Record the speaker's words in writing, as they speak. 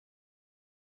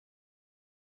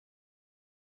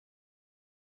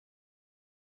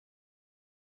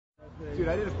Dude,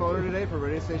 I did a photo today for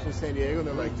radio station in San Diego, and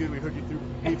they're like, dude, we hooked you through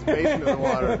Pete's basement in the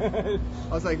water.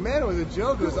 I was like, man, it was a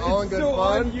joke. It was all in good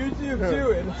fun. On YouTube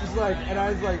too, and it's just like, and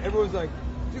I was like, everyone's like,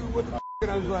 dude, what the f?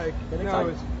 And I was like, no, it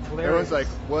was hilarious. Everyone's like,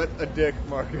 what a dick,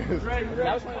 Marcus. Right.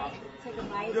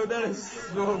 Yo, that is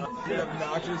so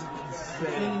obnoxious and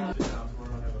insane.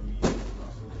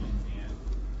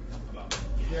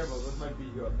 Careful, this might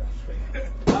beat you up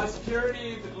that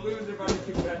security, the balloons are about to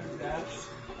kick back his ass.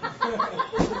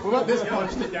 What about this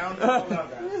punch? The down.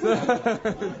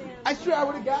 I swear I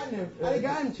would have gotten him. I'd have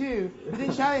gotten him too, but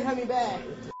then Charlie held me back.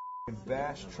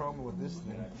 Bash trauma with this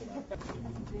thing.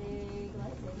 Big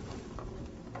blessing.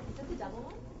 Is that the double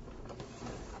one?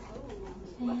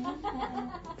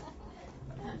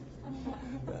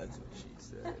 That's what she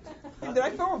said. Did I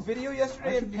film a video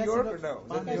yesterday in New York or no?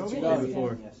 Was that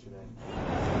Before.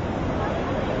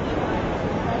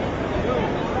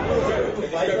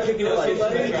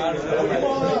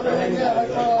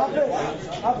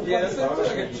 Yeah, that's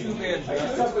like a two-man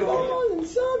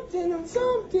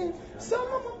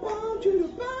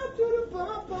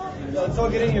Let's all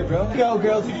get in here, bro. Go,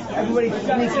 girls. Everybody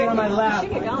sneak in on my lap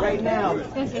right now.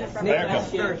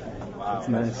 Wow. That's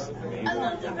nice. I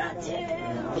love the rat too. I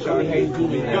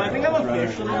think I'm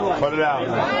officially like. Put it out.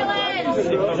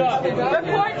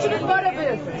 Report to the photo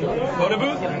booth. Photo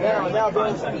booth? Yeah,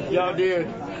 bro. Yo, dude,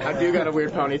 I do got a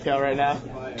weird ponytail right now.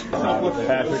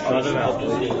 Patrick, cut it out.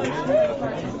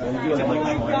 Oh my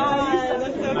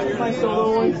god. My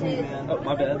solo one. Oh,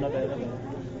 my bad.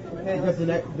 Hey,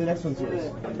 the next one's yours.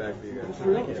 I'm back for you guys.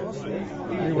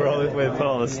 We're all this way to put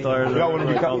all the stars. We got one of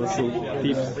you all the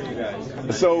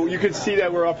peeps. So you can see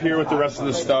that we're up here with the rest of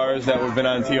the stars that have been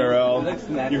on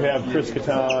TRL. You have Chris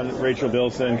Catan, Rachel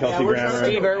Bilson, Kelsey Grammer,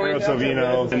 Eero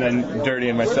Sovino, and then Dirty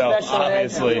and myself,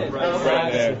 obviously,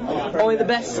 right there. Only the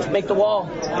best make the wall.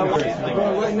 That's what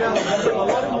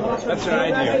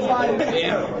I do.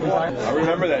 I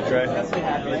remember that, Trey.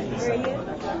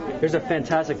 Here's a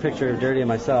fantastic picture of Dirty and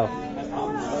myself.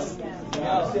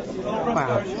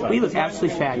 Wow, we look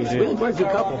absolutely fabulous. We're a good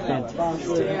couple.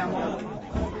 Fantastic. We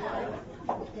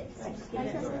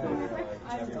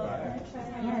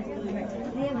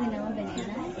have vanilla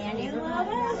banana and apricot.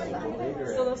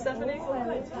 Solo Stephanie?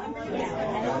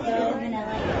 Yeah, also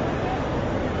vanilla.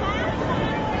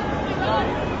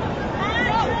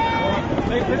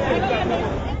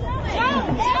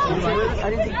 I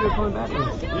didn't think you were coming back.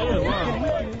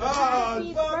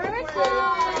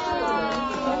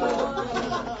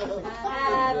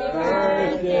 Happy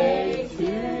birthday to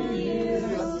you.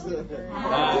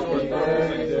 Happy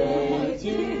birthday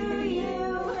to you.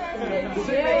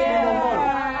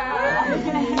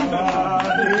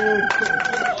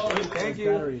 Thank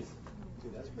you.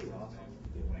 Dude, that's pretty awesome.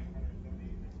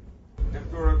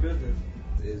 Next order of business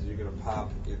is you're gonna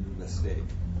pop in the steak.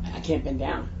 I can't bend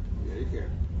down. Yeah, you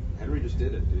can. Henry just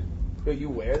did it, dude. Yo, you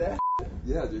wear that?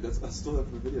 Yeah, dude, I still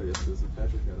have the video yesterday, so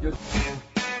Patrick got it.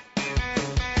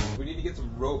 We need to get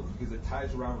some rope because it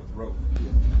ties around with rope.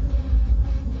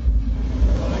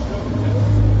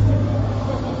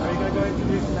 Are you going to go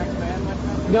introduce the next band, my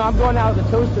friend? No, I'm going out with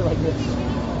a toaster like this.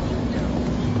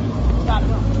 Stop.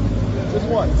 Just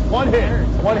once. One hit.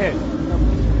 One hit.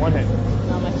 One hit.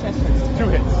 No, my chest hurts. 2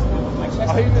 hits. My chest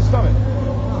I'll hit you in the stomach.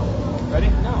 Ready?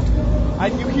 No.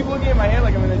 You keep looking at my hand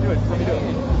like I'm going to do it. Just let me do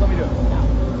it. Just let me do it. No.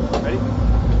 Ready?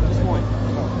 Just one.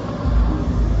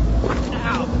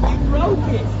 Ow! You broke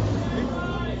it!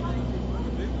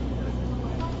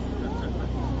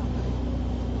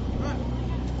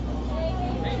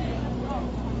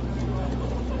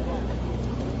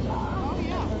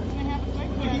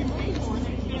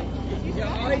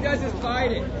 All he does is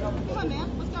fight it. Come on,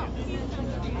 man. Let's go.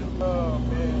 Oh,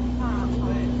 man.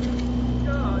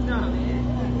 No, man.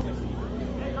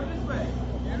 Hey, come this way.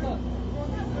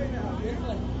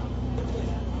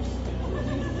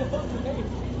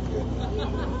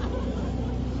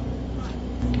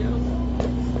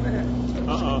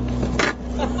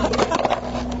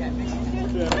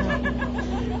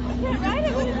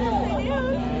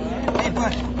 Hey,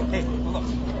 bud. Hey, look.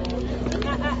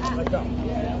 Let go.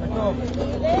 Let go.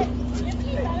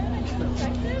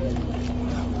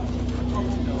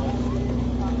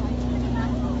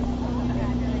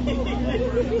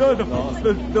 No,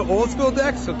 the old school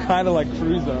decks are kind of like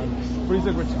Cruise on. Cruise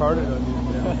like retarded on these.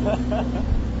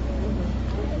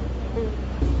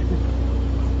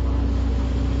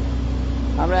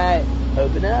 All right,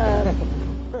 open up.